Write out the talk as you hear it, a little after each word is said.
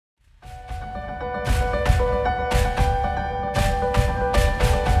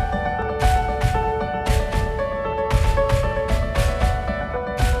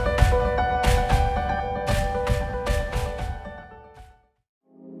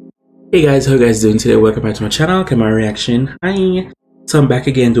Hey guys, how you guys doing today? Welcome back to my channel, Kemari Reaction. Hi! So I'm back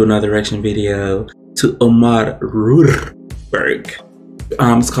again to another reaction video to Omar Rudberg.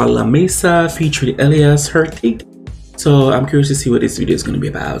 It's called La Mesa featuring Elias Hurtig. So I'm curious to see what this video is going to be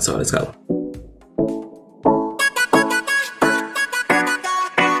about, so let's go.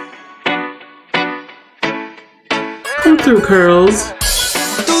 Come through, curls.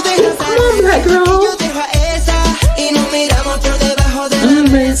 Come on, black girl.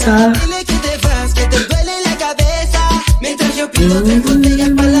 Mesa. Dile que te vas, que te duele la cabeza. Mientras yo pido 3 botellas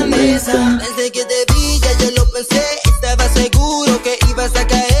para la mesa. Desde que te vi ya yo lo pensé. Estaba seguro que ibas a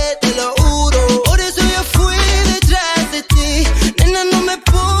caer, te lo juro. Por eso yo fui detrás de ti. Nena, no me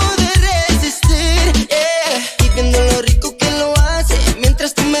pude resistir, Y viendo lo rico que lo hace.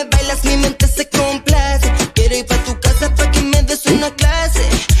 Mientras tú me bailas mi mente se complace. Quiero ir pa' tu casa pa' que me des una clase.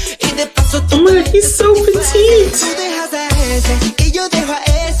 Y de paso tú he's so petite. Tú dejas a ese y yo dejo a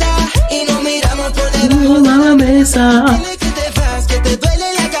esa. Y nos miramos por debajo de la mesa. Dile que te vas, que te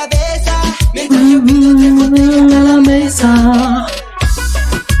duele la cabeza. Mientras yo pido 3 botellas de la mesa.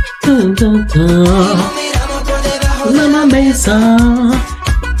 Y nos miramos por debajo de la mesa.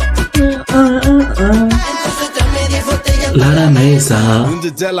 Entonces tráeme 10 botellas La mesa.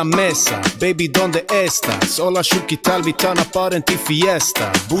 Under della mesa, baby donde estás? Alla tjockgitarrbitarna på en till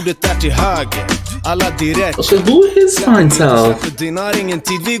fiesta. Bordet där till höger, alla direkt. So who is fine self? Din har ingen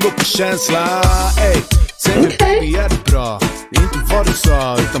tid, vi går på känsla. Ey, säg mig baby, är det bra? Inte vad du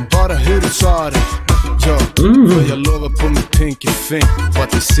sa, utan bara hur du sa det. Ja, för jag lovar på mitt pinky finger på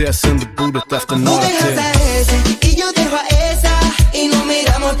att vi ses under bordet efter några timmar. Y yo dejo a esa. Y nos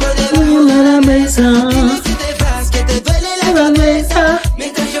miramos por debajo de la mesa. Dile que te vas, que te duele la cabeza.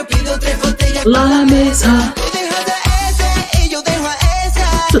 Mientras yo pido 3 botellas La mesa. Tú dejas a ese y yo dejo a esa.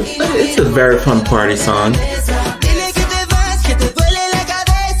 It's a very fun party song. Dile que te vas, que te duele la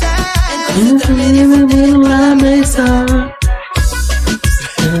cabeza. La mesa.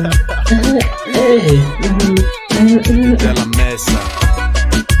 De la mesa.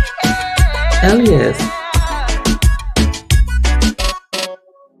 Elias.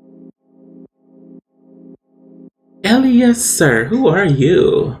 Elias, sir, who are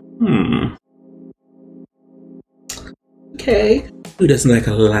you? Okay. Who doesn't like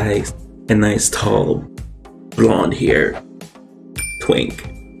a nice tall blonde hair twink?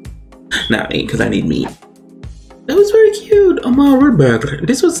 Not me, because I need meat. That was very cute. Omar Rudberg.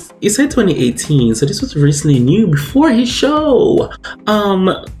 This was, you said 2018, so this was recently new before his show.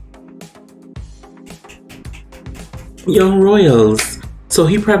 Young Royals. So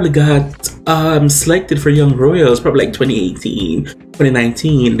he probably got selected for Young Royals probably like 2018,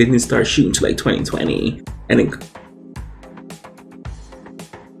 2019. Didn't start shooting till like 2020. And then,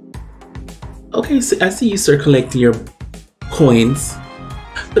 okay, so I see you start collecting your coins.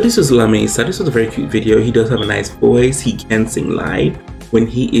 But this was La Mesa. This was a very cute video. He does have a nice voice. He can sing live. When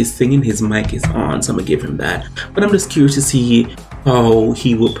he is singing, his mic is on, so I'm gonna give him that. But I'm just curious to see how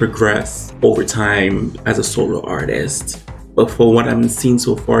he will progress over time as a solo artist. But for what I'm seeing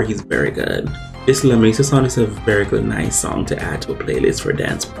so far, he's very good. This La Mesa song is a very good, nice song to add to a playlist for a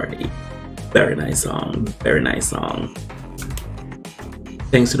dance party. Very nice song. Very nice song.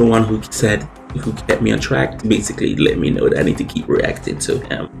 Thanks to the one who kept me on track to basically let me know that I need to keep reacting to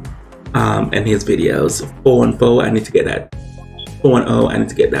him and his videos. 414, I need to get that. 410, I need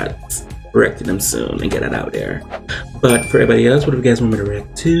to get that reacting them soon and get that out there. But for everybody else, what do you guys want me to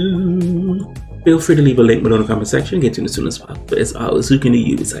react to? Feel free to leave a link below in the comment section and get to it as soon as possible. But as always, who can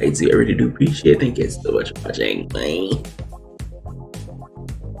you use? I really do appreciate it. Thank you guys so much for watching. Bye.